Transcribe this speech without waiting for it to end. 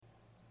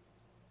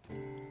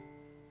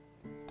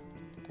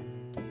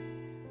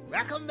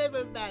Welcome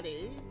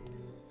everybody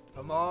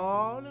from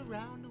all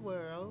around the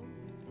world.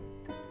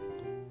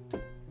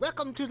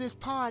 Welcome to this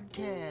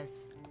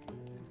podcast,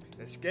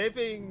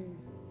 Escaping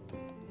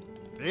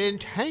the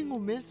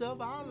Entanglements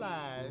of Our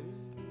Lives.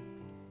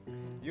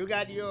 You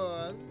got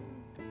yours,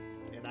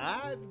 and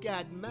I've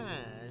got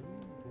mine.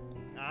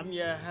 I'm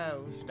your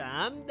host.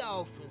 I'm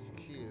Dolphus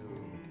Q.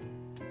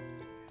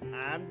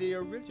 I'm the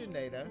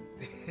originator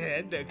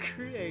and the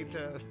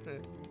creator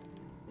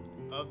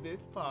of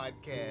this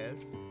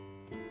podcast.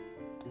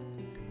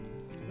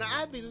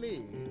 Now, I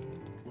believe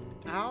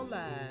our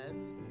lives,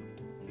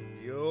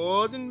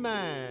 yours and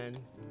mine,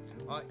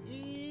 are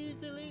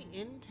easily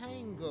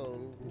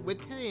entangled with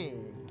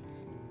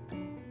things,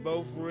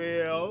 both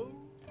real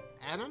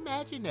and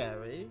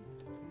imaginary,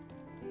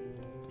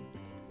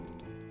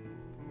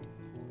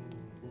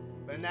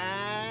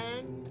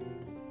 benign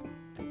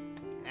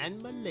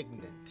and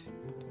malignant.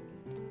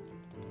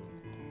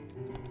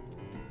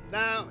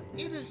 Now,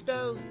 it is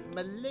those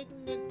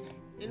malignant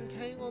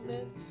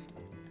entanglements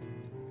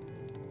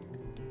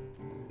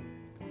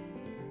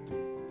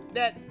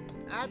that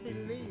I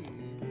believe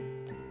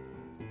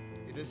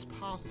it is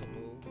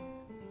possible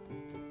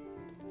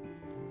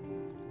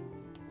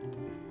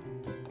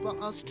for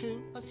us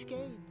to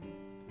escape.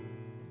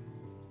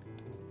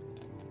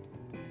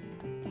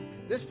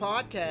 This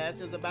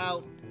podcast is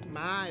about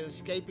my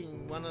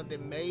escaping one of the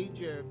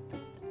major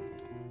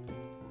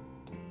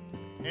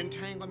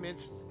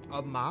entanglements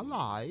of my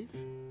life.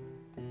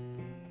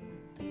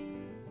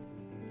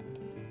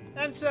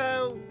 And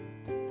so,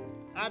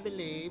 I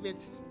believe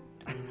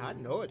I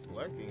know it's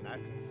working. I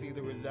can see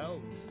the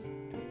results.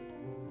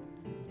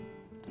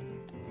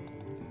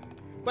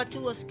 But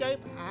to escape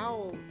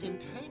our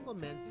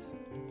entanglements,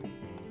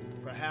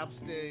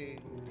 perhaps the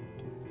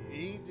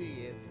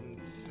easiest and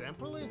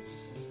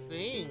simplest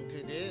thing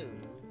to do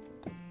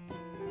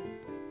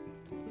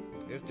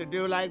is to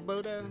do like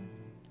Buddha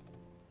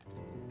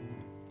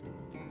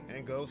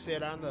and go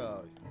sit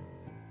under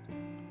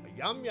a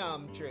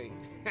yum-yum tree.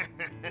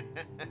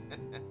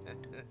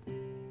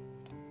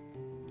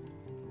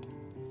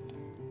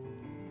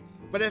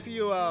 But if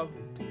you are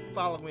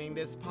following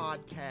this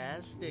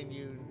podcast, then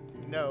you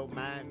know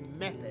my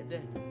method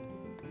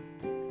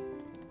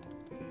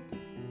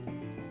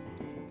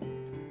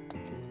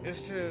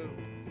is to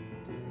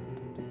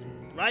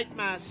write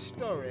my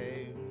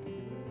story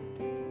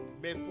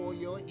before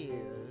your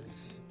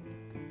ears.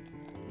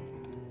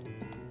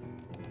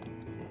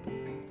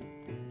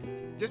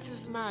 This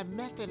is my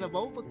method of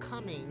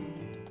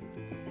overcoming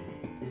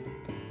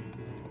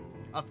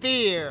a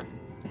fear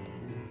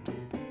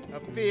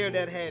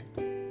that had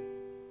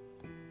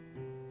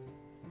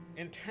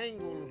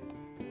entangled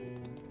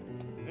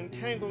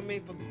me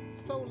for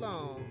so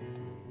long.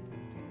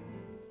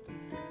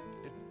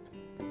 It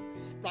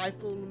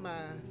stifled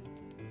my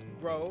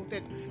growth.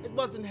 It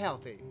wasn't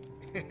healthy.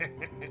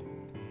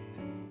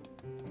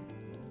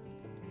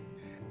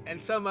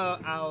 And some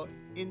of our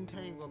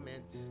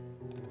entanglements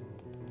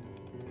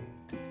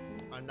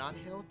are not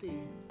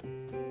healthy.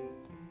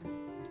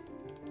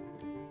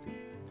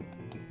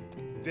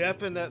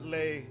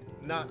 Definitely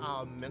not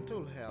our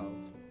mental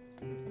health,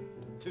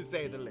 to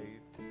say the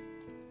least.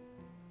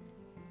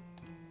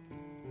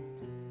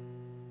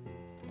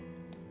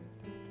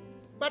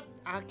 But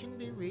I can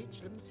be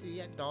reached, let me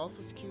see, at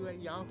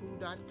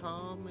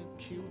dolphusq@yahoo.com and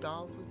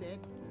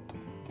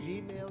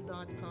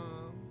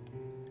qdolphus@gmail.com.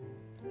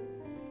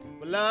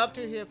 Would love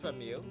to hear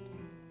from you.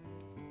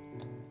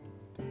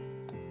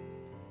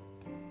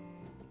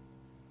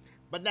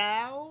 But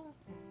now,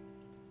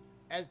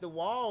 as the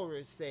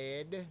walrus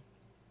said,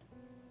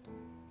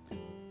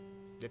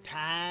 the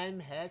time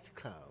has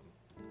come.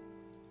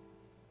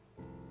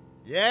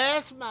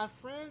 Yes, my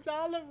friends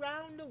all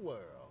around the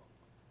world,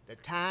 the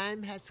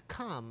time has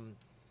come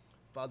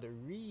for the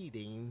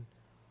reading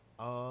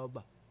of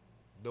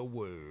the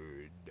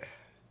Word.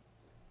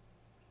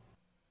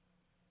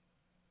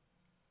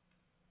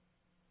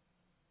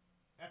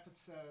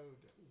 Episode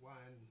 1,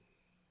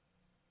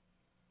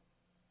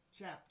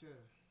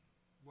 Chapter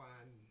 1,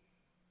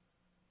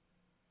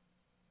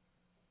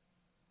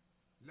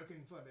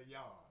 Looking for the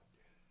Yard.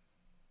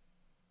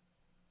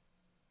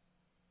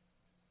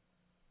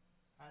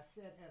 I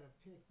sat at a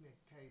picnic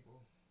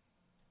table.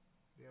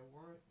 There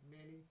weren't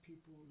many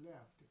people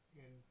left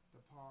in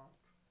the park.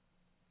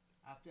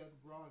 I felt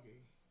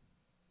groggy.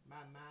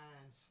 My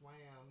mind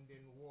swam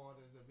in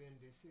waters of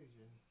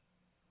indecision.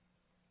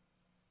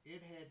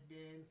 It had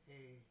been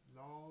a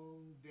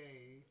long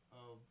day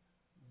of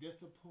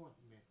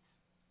disappointments.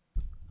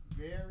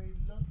 Very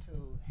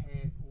little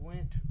had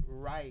went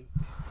right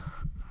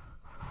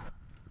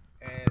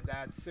as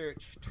I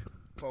searched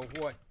for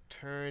what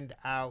turned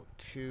out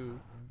to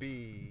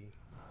be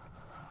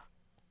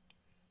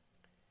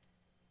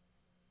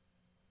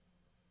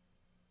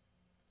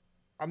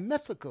a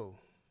mythical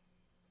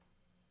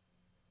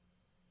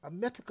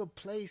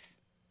place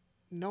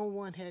no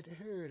one had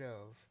heard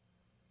of.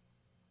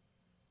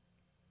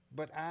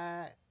 But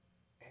I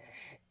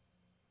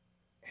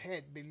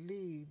had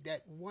believed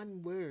that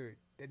one word,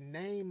 the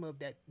name of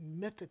that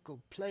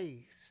mythical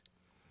place,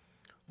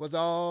 was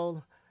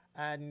all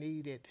I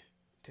needed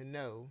to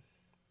know.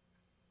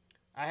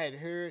 I had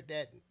heard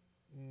that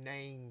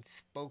name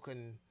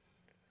spoken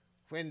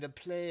when the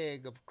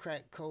plague of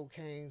crack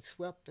cocaine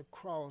swept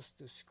across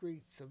the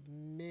streets of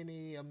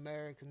many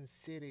American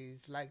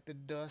cities like the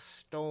dust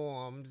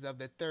storms of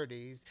the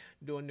 30s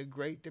during the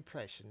Great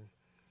Depression.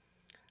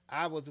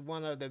 I was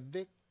one of the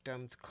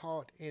victims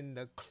caught in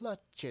the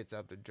clutches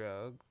of the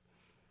drug.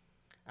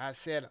 I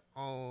sat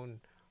on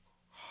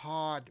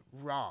hard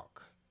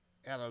rock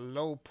at a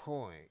low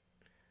point.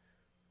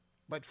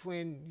 But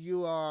when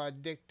you are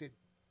addicted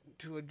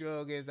to a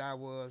drug as I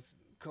was,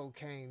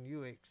 cocaine,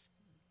 you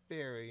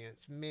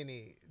experience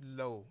many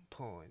low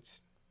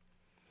points.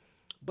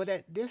 But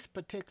at this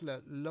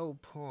particular low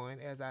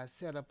point, as I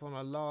sat upon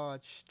a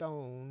large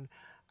stone,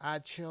 I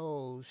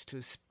chose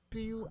to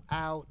spew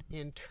out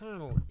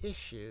internal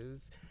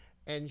issues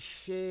and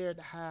shared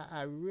how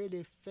I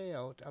really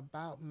felt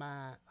about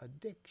my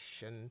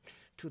addiction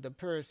to the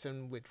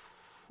person with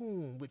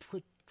whom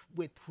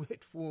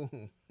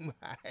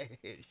I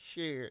had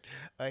shared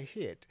a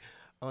hit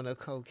on a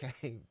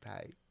cocaine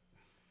pipe.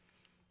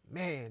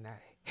 Man, I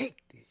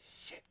hate this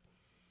shit,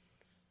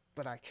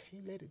 but I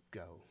can't let it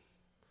go.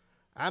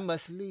 I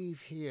must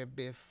leave here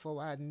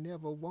before I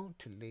never want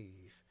to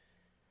leave.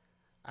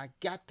 I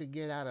got to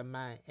get out of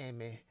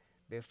Miami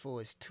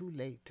before it's too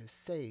late to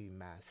save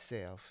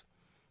myself,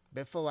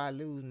 before I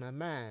lose my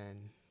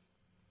mind.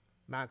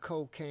 My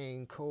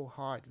cocaine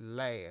cohort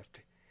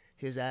laughed.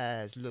 His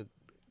eyes looked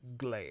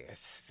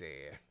glass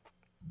there.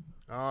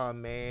 Oh,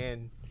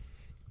 man,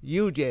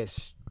 you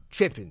just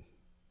tripping.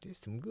 This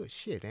some good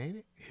shit, ain't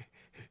it?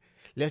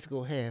 Let's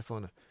go half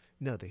on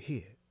another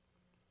hit.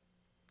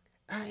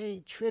 I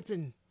ain't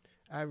tripping.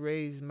 I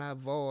raised my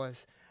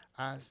voice.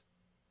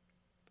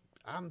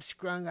 I'm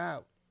strung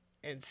out,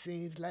 and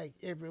seems like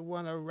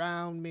everyone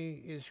around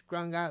me is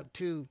strung out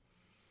too.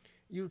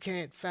 You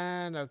can't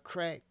find a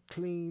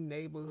crack-clean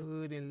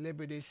neighborhood in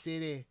Liberty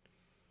City.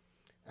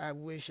 I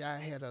wish I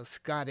had a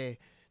Scotty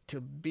to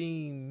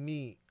beam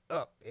me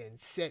up and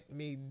set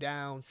me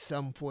down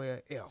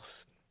somewhere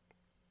else.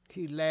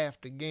 He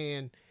laughed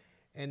again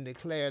and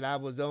declared I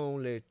was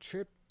only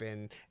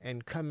tripping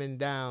and coming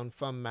down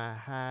from my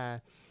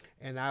high,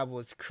 and I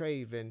was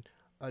craving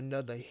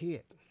another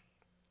hit.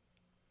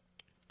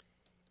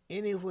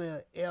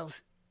 Anywhere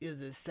else is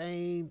the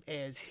same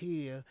as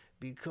here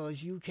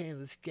because you can't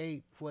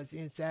escape what's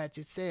inside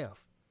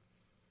yourself.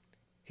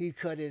 He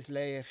cut his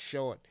laugh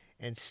short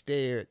and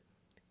stared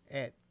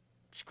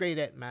straight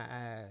at my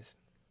eyes.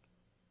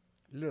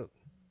 Look,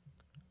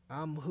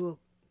 I'm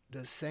hooked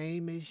the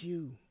same as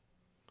you,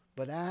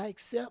 but I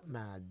accept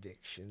my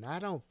addiction. I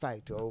don't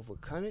fight to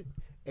overcome it.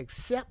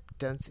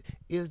 Acceptance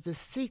is the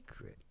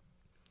secret.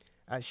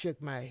 I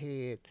shook my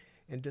head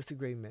in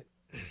disagreement.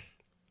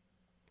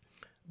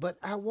 But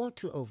I want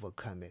to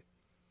overcome it.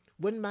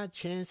 Wouldn't my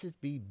chances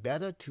be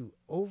better to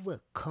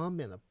overcome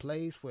in a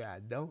place where I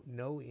don't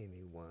know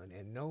anyone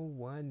and no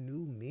one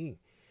knew me?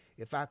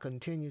 If I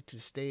continue to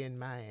stay in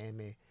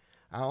Miami,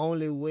 I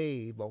only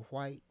wave a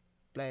white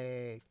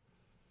flag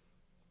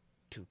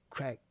to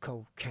crack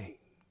cocaine.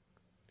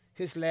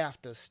 His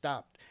laughter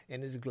stopped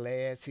and his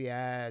glassy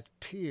eyes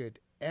peered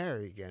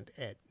arrogant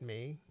at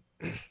me.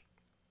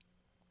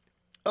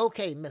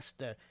 Okay,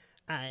 mister,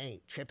 I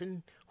ain't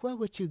tripping. Where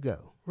would you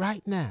go?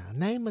 Right now,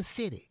 name a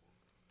city.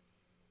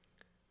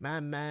 My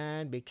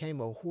mind became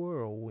a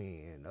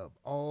whirlwind of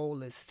all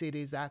the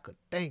cities I could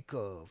think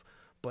of,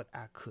 but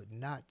I could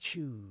not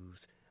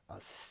choose a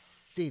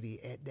city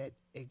at that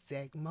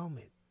exact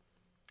moment.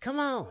 Come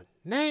on,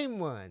 name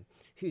one.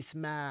 He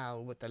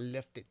smiled with a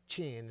lifted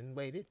chin and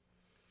waited.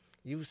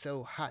 You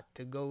so hot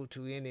to go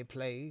to any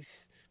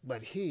place,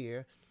 but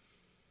here,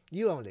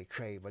 you only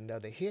crave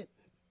another hit.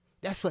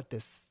 That's what's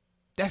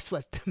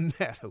the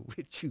matter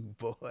with you,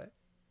 boy.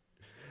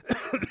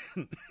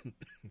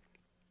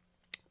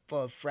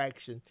 For a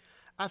fraction,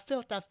 I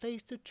felt I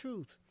faced the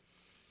truth.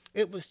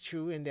 It was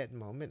true in that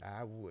moment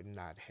I would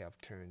not have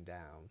turned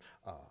down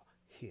a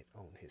hit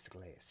on his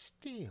glass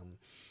stem,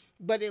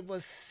 but it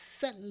was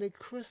suddenly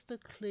crystal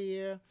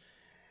clear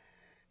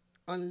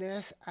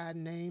unless I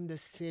named the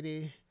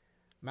city,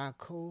 my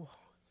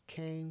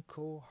cocaine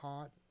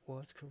cohort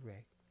was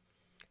correct.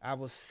 I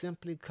was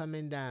simply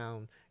coming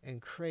down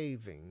and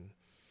craving,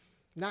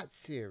 not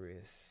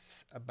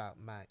serious about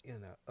my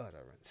inner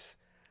utterance.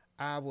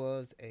 I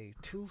was a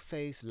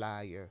two-faced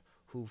liar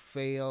who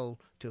failed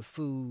to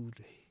fool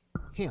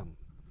him.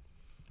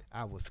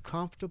 I was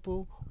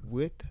comfortable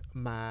with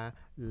my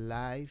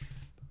lifestyle,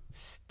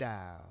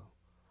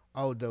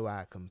 although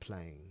I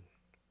complained.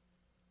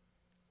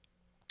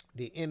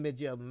 The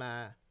image of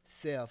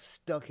myself,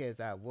 stuck as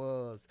I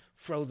was,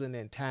 frozen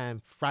in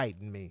time,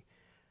 frightened me.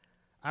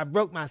 I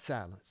broke my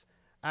silence.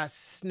 I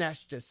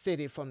snatched the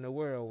city from the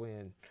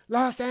whirlwind.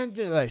 Los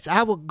Angeles!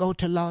 I would go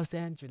to Los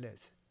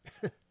Angeles.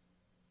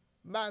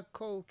 My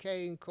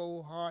cocaine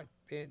cohort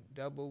bent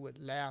double with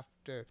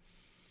laughter.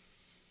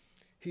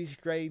 He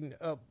straightened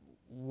up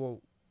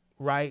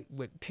right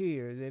with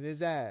tears in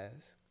his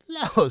eyes.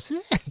 Los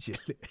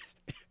Angeles.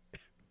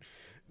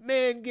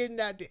 Man, getting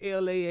out to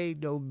L.A.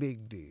 ain't no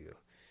big deal.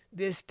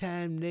 This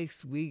time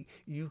next week,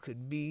 you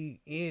could be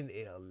in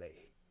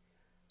L.A.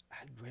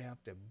 I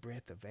grabbed a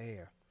breath of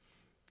air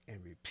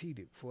and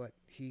repeated what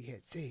he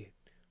had said.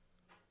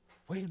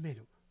 Wait a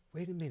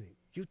minute.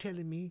 You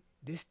telling me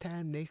this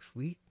time next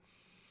week,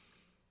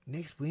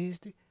 next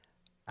Wednesday,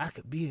 I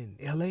could be in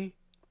L.A.?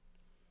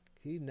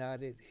 He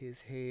nodded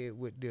his head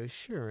with the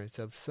assurance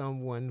of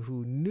someone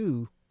who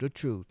knew the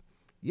truth.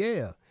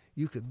 Yeah,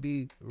 you could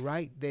be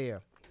right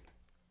there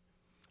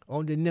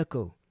on the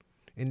nickel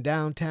in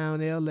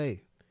downtown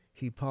L.A.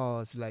 He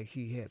paused like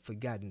he had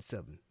forgotten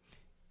something.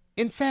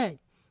 In fact,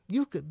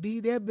 you could be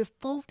there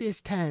before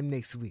this time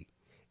next week.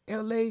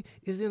 L.A.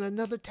 is in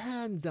another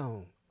time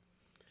zone.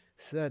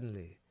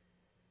 Suddenly,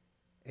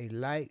 a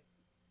light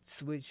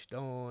switched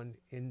on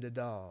in the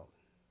dark.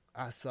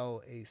 I saw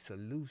a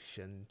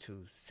solution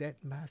to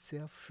set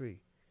myself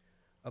free.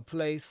 A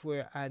place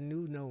where I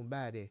knew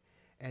nobody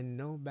and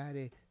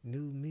nobody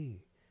knew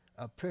me.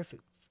 A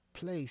perfect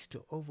place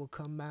to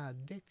overcome my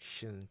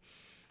addiction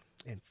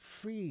and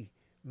free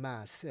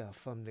myself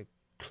from the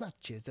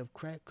clutches of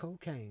crack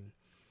cocaine.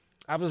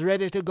 I was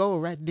ready to go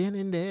right then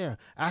and there.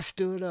 I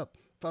stood up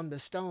from the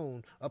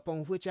stone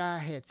upon which I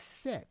had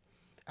sat.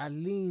 I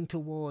leaned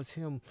towards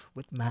him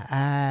with my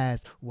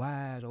eyes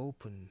wide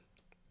open.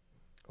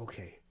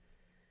 Okay,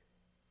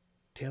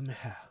 tell me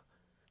how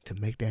to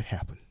make that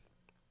happen.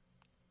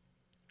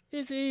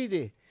 It's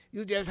easy.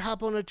 You just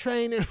hop on a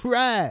train and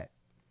ride.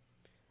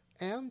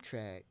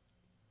 Amtrak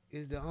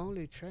is the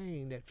only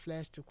train that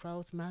flashed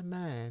across my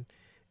mind,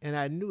 and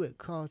I knew it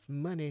cost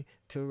money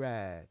to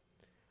ride.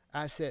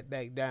 I sat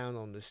back down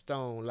on the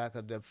stone like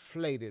a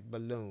deflated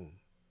balloon.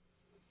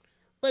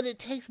 But it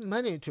takes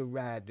money to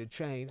ride the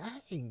train. I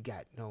ain't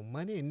got no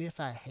money, and if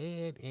I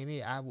had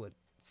any, I would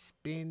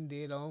spend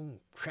it on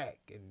crack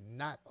and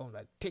not on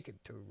a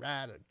ticket to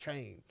ride a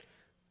train.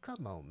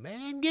 Come on,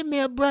 man, give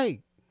me a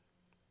break.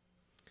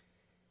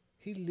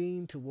 He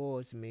leaned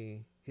towards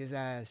me, his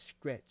eyes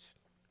stretched.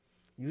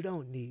 You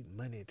don't need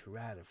money to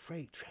ride a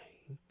freight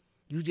train.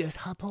 You just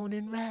hop on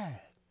and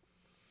ride.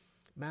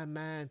 My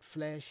mind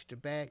flashed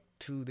back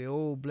to the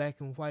old black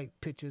and white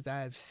pictures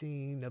I've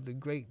seen of the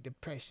Great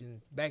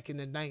Depression back in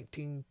the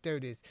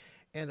 1930s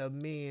and of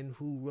men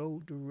who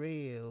rode the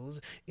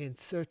rails in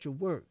search of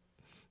work.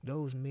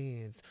 Those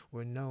men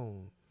were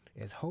known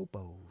as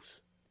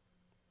hobos.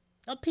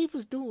 Are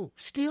people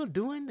still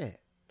doing that?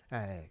 I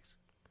asked.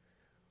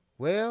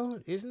 Well,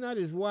 it's not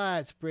as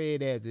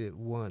widespread as it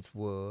once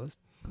was,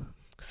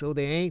 so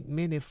there ain't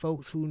many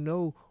folks who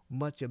know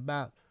much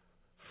about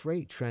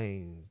freight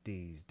trains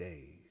these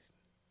days.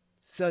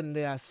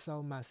 Suddenly, I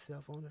saw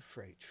myself on a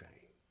freight train.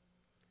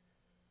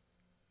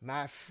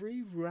 My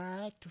free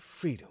ride to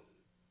freedom.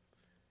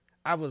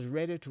 I was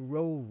ready to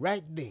roll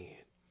right then.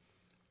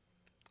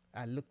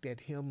 I looked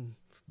at him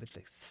with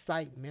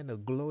excitement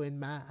aglow in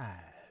my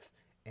eyes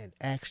and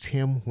asked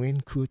him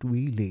when could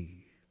we leave.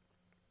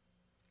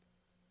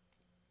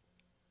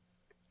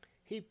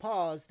 He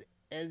paused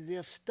as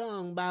if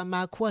stung by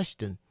my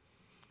question.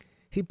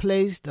 He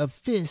placed a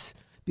fist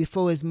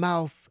before his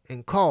mouth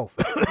and coughed.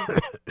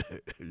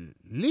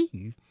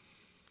 Leave?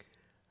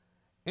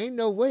 Ain't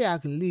no way I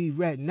can leave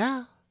right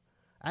now.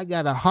 I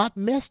got a hot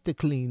mess to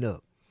clean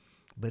up.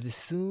 But as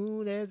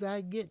soon as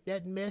I get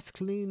that mess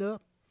cleaned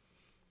up,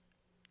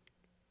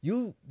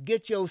 you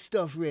get your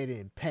stuff ready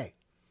and packed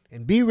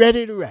and be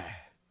ready to ride.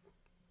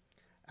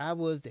 I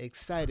was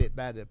excited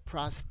by the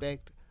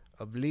prospect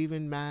of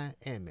leaving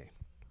Miami.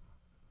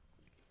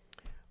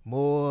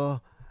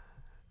 More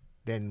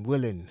than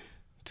willing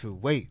to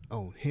wait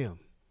on him.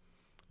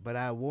 But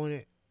I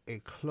wanted a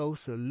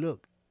closer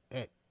look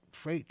at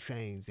freight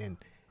trains and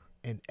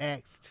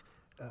asked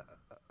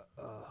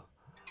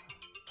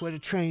where the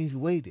trains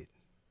waited.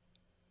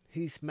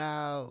 He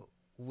smiled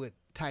with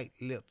tight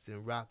lips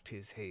and rocked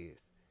his head.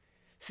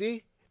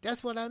 See,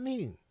 that's what I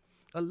mean.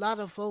 A lot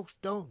of folks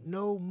don't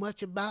know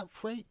much about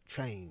freight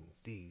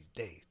trains these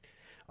days.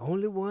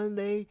 Only one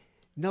they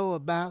know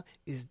about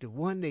is the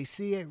one they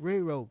see at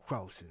railroad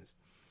crossings.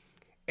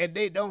 And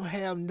they don't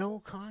have no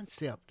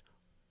concept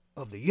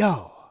of the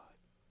yard.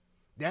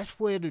 That's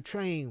where the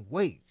train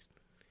waits.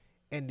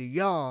 And the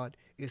yard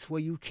is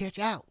where you catch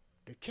out.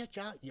 The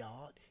catch-out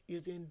yard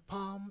is in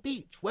Palm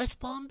Beach, West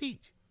Palm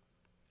Beach.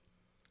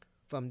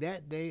 From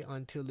that day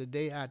until the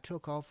day I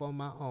took off on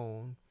my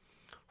own,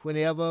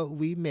 whenever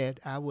we met,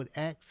 I would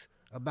ask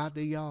about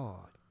the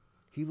yard.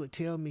 He would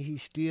tell me he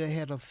still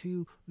had a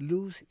few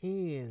loose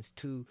ends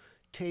to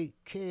take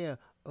care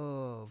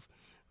of.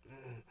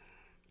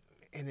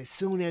 And as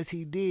soon as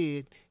he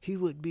did, he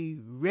would be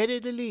ready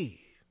to leave.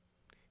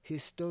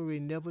 His story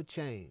never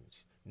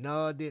changed,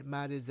 nor did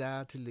my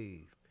desire to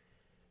leave.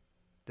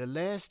 The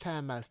last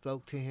time I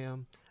spoke to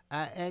him,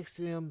 I asked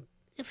him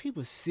if he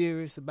was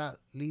serious about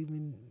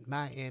leaving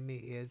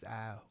Miami as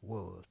I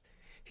was.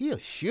 He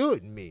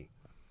assured me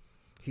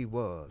he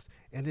was,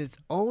 and his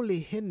only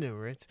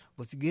hindrance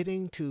was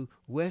getting to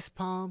West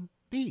Palm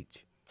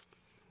Beach.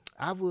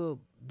 I will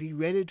be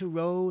ready to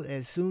roll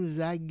as soon as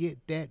I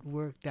get that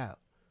worked out.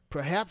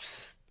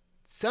 Perhaps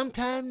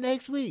sometime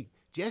next week.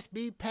 Just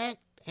be packed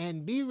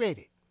and be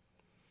ready.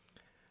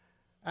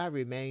 I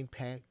remained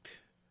packed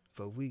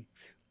for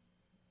weeks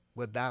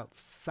without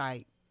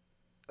sight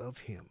of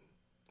him.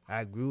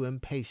 I grew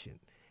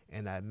impatient,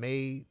 and I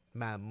made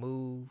my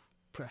move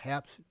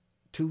perhaps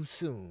too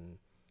soon,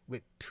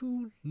 with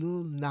too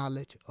little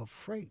knowledge of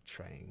freight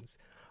trains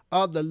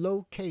or the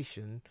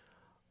location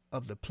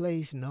of the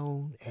place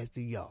known as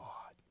the Yard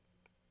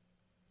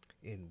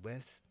in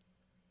West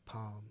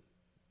Palm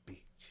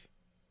Beach.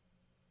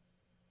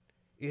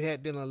 It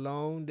had been a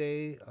long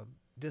day of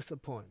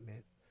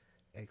disappointment,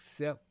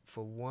 except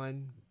for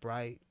one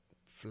bright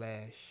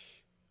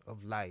flash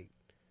of light,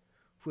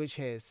 which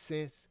has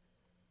since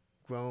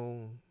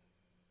grown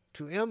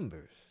to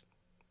embers.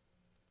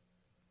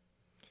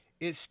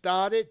 It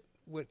started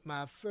with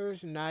my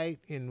first night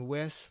in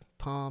West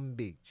Palm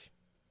Beach.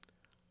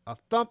 A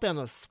thump and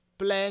a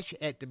splash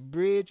at the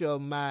bridge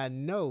of my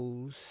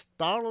nose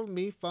startled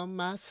me from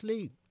my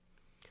sleep.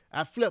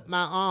 I flipped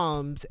my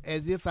arms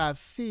as if I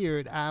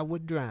feared I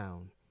would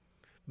drown.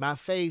 My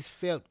face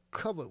felt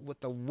covered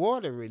with a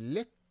watery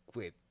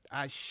liquid.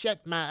 I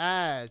shut my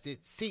eyes.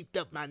 It seeped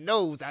up my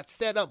nose. I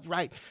sat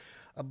upright.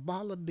 A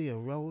bottle of beer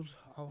rolled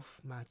off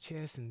my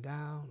chest and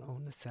down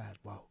on the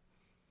sidewalk.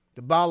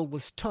 The bottle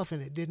was tough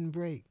and it didn't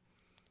break.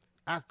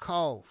 I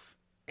coughed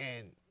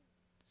and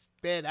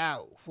spat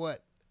out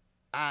what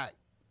I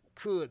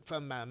could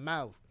from my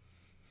mouth.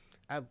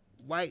 I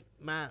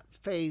wiped my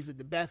face with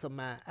the back of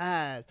my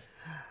eyes.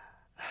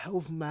 I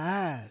opened my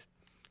eyes.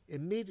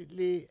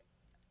 Immediately,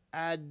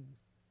 I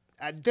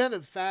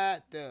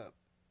identified the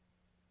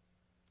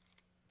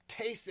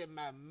taste in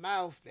my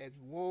mouth as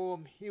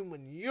warm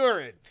human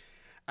urine.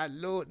 I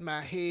lowered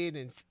my head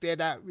and spat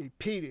out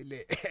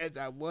repeatedly as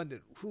I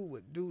wondered who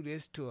would do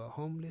this to a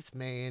homeless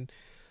man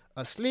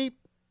asleep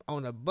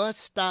on a bus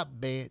stop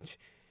bench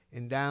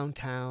in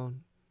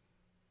downtown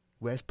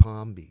West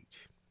Palm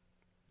Beach.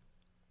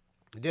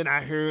 Then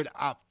I heard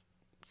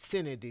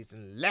obscenities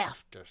and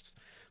laughter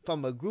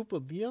from a group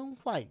of young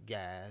white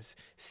guys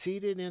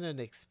seated in an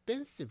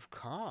expensive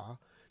car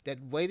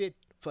that waited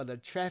for the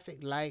traffic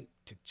light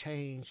to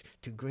change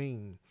to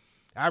green.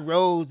 I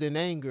rose in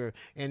anger,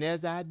 and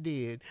as I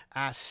did,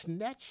 I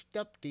snatched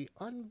up the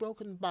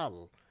unbroken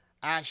bottle.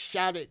 I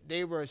shouted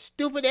they were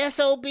stupid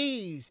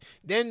SOBs,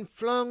 then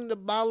flung the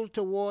bottle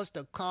towards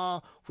the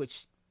car,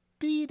 which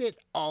speeded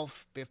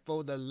off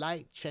before the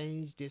light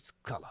changed its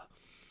color.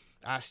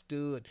 I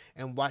stood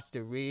and watched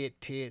the red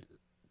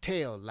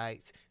tail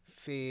lights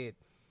fade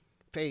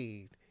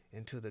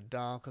into the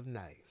dark of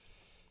night.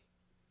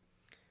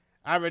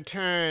 I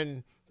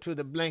returned to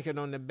the blanket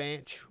on the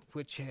bench,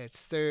 which had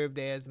served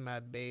as my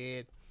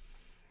bed,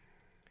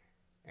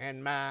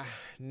 and my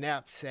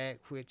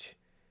knapsack, which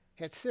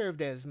had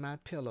served as my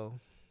pillow.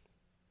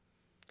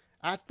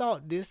 I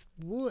thought this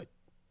would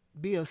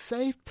be a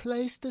safe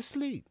place to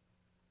sleep.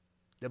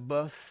 The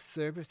bus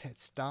service had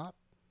stopped.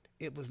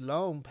 It was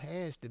long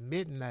past the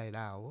midnight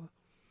hour.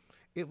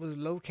 It was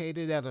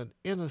located at an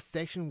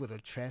intersection with a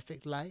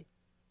traffic light.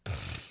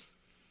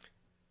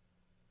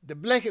 The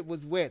blanket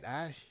was wet.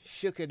 I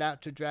shook it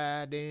out to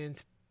dry, then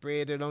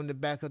spread it on the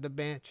back of the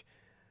bench.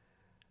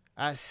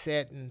 I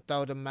sat and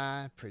thought of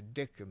my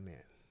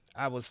predicament.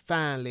 I was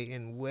finally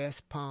in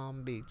West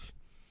Palm Beach,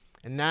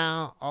 and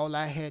now all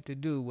I had to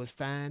do was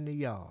find the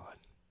Yard.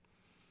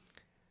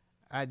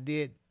 I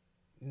did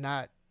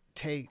not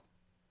take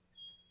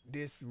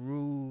this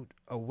rude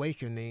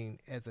awakening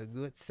as a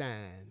good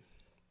sign.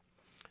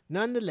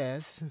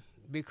 Nonetheless,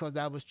 because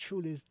I was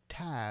truly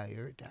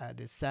tired, I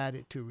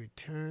decided to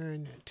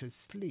return to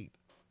sleep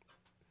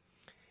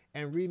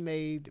and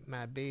remade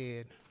my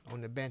bed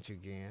on the bench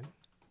again.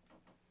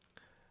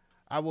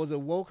 I was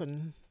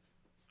awoken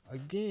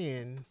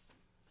again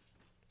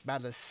by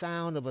the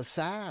sound of a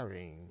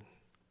siren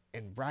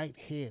and bright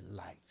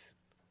headlights.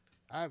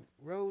 I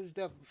rose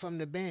up from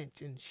the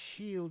bench and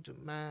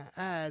shielded my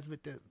eyes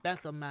with the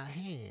back of my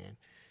hand.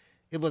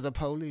 It was a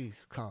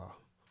police car.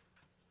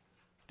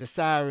 The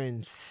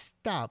siren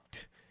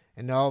stopped,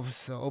 and the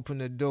officer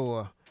opened the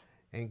door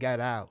and got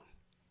out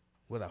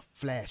with a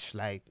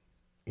flashlight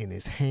in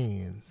his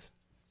hands.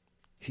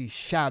 He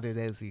shouted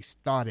as he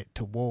started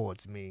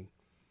towards me,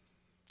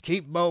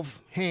 "Keep both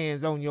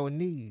hands on your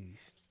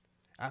knees."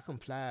 I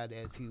complied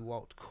as he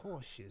walked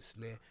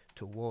cautiously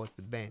towards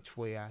the bench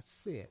where I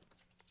sat.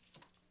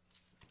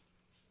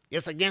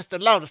 "It's against the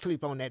law to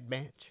sleep on that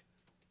bench.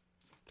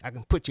 I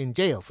can put you in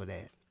jail for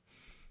that."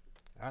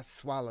 I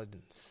swallowed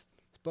and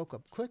spoke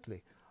up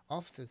quickly.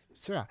 "Officer,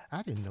 sir,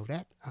 I didn't know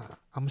that.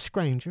 I'm a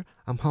stranger.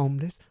 I'm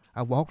homeless.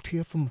 I walked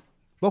here from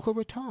Boca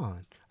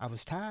Raton. I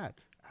was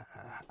tired.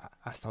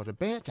 I saw the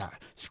bench. I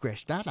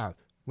scratched out. I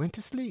went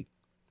to sleep."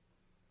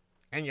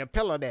 "And your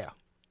pillow there?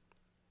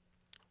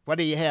 What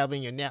do you have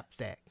in your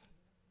knapsack?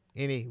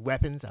 Any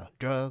weapons or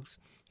drugs?"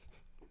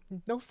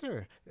 "No,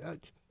 sir.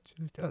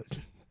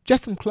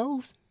 Just some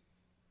clothes.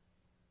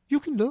 You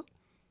can look."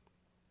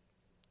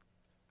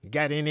 "You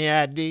got any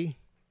ID?"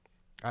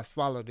 I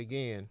swallowed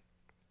again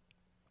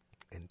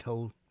and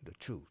told the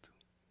truth.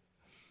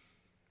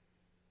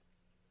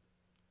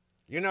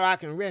 You know, I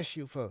can arrest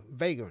you for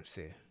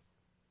vagrancy,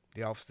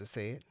 the officer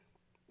said.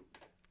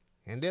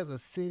 And there's a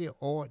city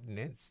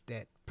ordinance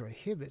that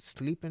prohibits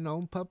sleeping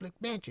on public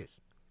benches.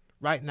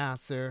 Right now,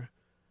 sir,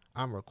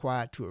 I'm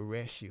required to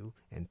arrest you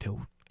and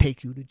to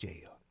take you to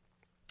jail.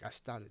 I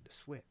started to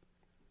sweat.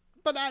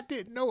 But I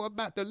didn't know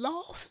about the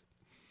laws.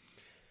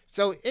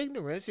 So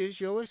ignorance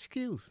is your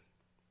excuse,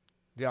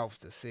 the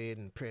officer said,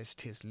 and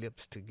pressed his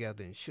lips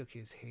together and shook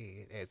his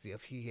head as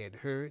if he had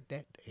heard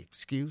that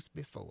excuse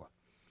before.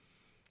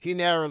 He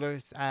narrowed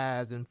his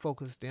eyes and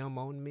focused them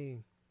on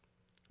me.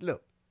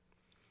 Look,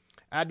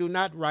 I do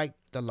not write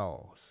the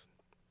laws,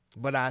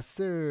 but I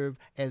serve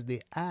as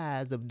the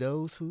eyes of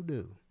those who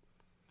do.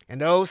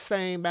 And those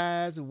same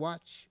eyes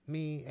watch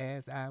me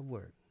as I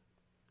work.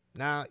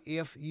 Now,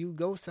 if you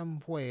go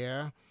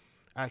somewhere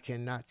I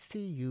cannot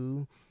see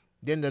you,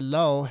 then the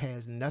law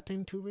has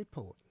nothing to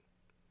report.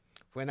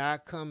 When I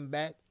come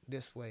back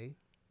this way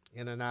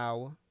in an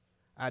hour,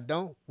 I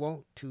don't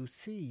want to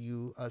see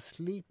you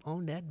asleep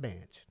on that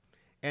bench.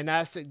 And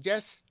I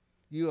suggest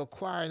you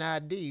acquire an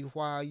ID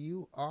while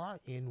you are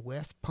in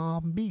West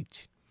Palm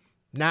Beach.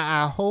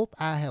 Now, I hope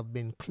I have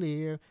been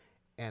clear,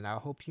 and I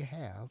hope you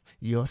have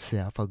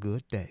yourself a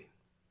good day.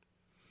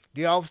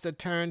 The officer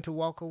turned to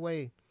walk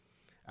away.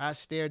 I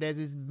stared at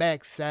his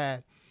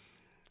backside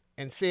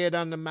and said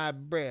under my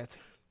breath,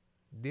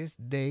 this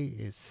day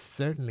is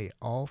certainly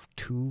off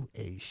to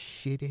a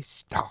shitty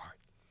start.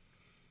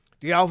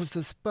 The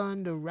officer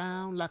spun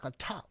around like a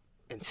top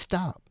and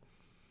stopped.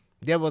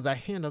 There was a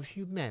hint of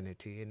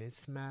humanity in his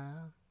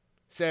smile.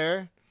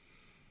 Sir,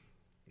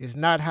 it's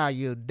not how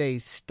your day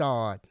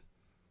starts,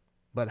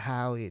 but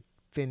how it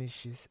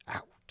finishes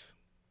out.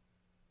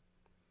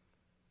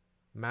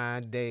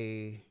 My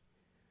day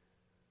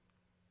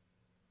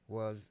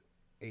was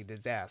a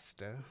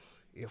disaster,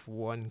 if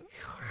one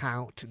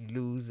count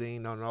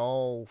losing on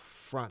all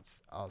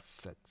fronts of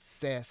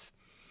success.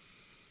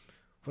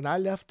 When I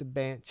left the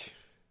bench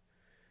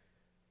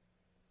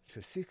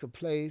to seek a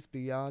place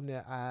beyond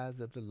the eyes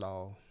of the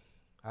law,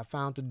 I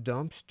found a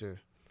dumpster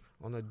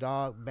on a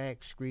dark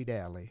back street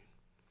alley.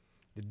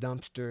 The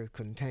dumpster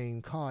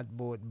contained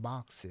cardboard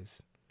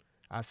boxes.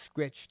 I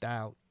stretched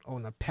out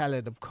on a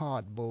pallet of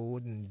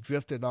cardboard and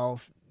drifted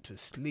off to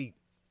sleep.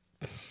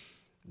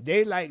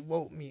 Daylight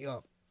woke me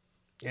up,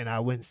 and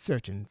I went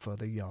searching for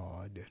the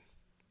yard.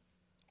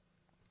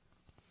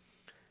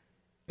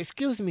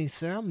 Excuse me,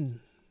 sir,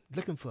 I'm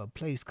looking for a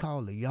place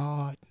called the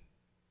yard.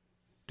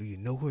 Do you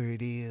know where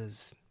it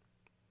is?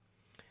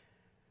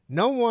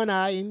 No one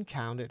I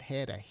encountered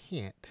had a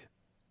hint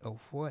of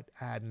what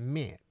I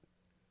meant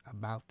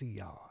about the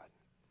yard.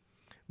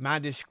 My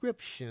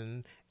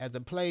description as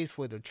a place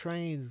where the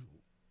trains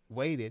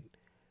waited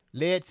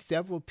led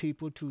several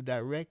people to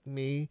direct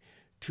me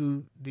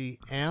to the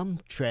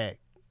Amtrak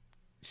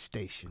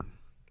station.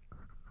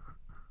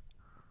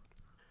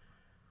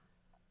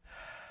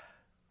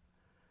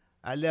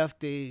 I left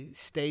the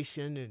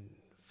station and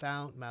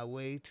found my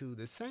way to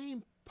the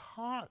same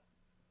park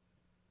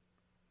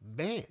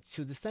bench,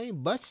 to the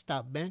same bus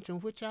stop bench on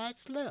which I had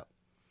slept.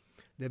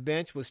 The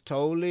bench was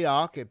totally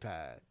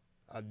occupied.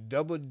 A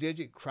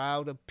double-digit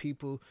crowd of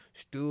people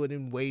stood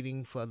and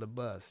waiting for the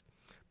bus.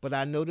 But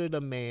I noted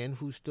a man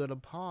who stood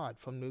apart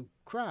from the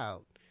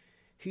crowd.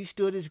 He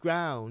stood his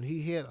ground.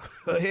 He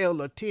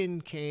held a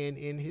tin can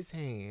in his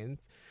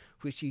hands,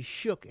 which he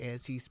shook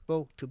as he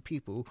spoke to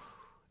people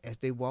as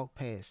they walked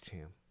past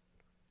him.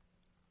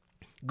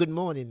 Good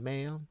morning,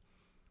 ma'am.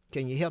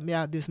 Can you help me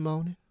out this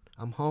morning?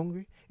 I'm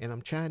hungry, and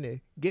I'm trying to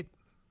get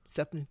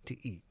something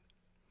to eat.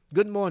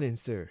 Good morning,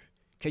 sir.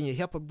 Can you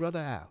help a brother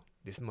out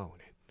this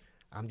morning?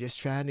 I'm just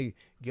trying to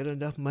get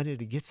enough money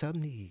to get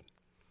something to eat.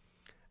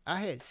 I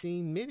had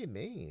seen many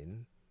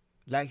men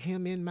like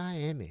him in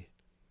Miami.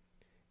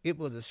 It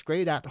was a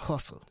straight-out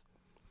hustle,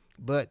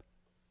 but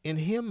in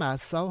him I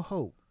saw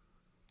hope.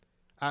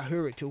 I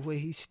hurried to where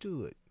he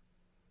stood.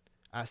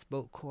 I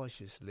spoke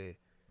cautiously,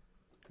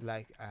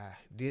 like I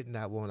did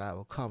not want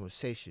our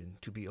conversation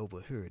to be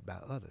overheard by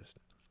others.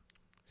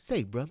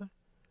 Say, brother,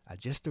 I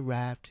just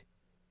arrived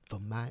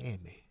from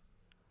Miami.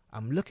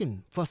 I'm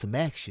looking for some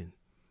action.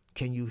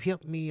 Can you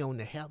help me on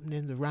the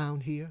happenings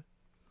around here?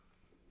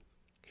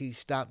 He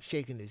stopped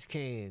shaking his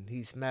can.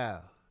 He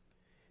smiled.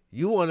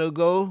 You want to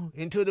go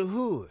into the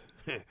hood,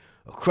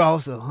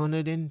 across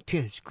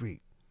 110th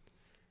Street.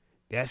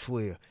 That's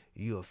where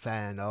you'll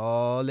find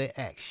all the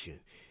action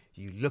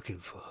you're looking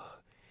for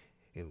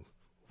in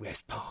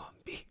West Palm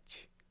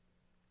Beach.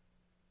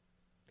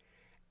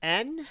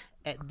 And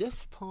at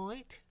this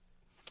point,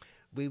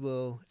 we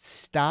will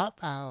stop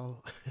our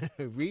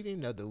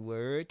reading of the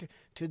word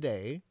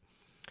today,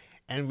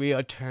 and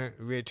we'll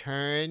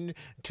return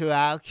to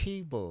our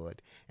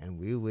keyboard, and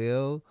we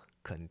will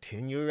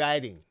continue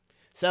writing.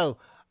 So,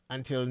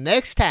 until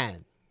next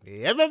time,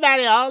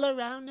 everybody all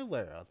around the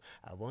world,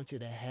 I want you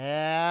to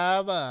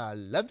have a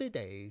lovely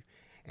day,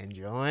 and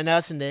join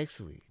us next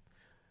week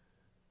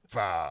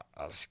for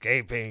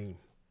Escaping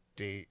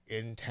the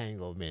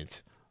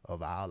entanglements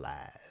of our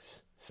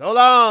lives. So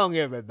long,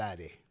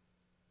 everybody.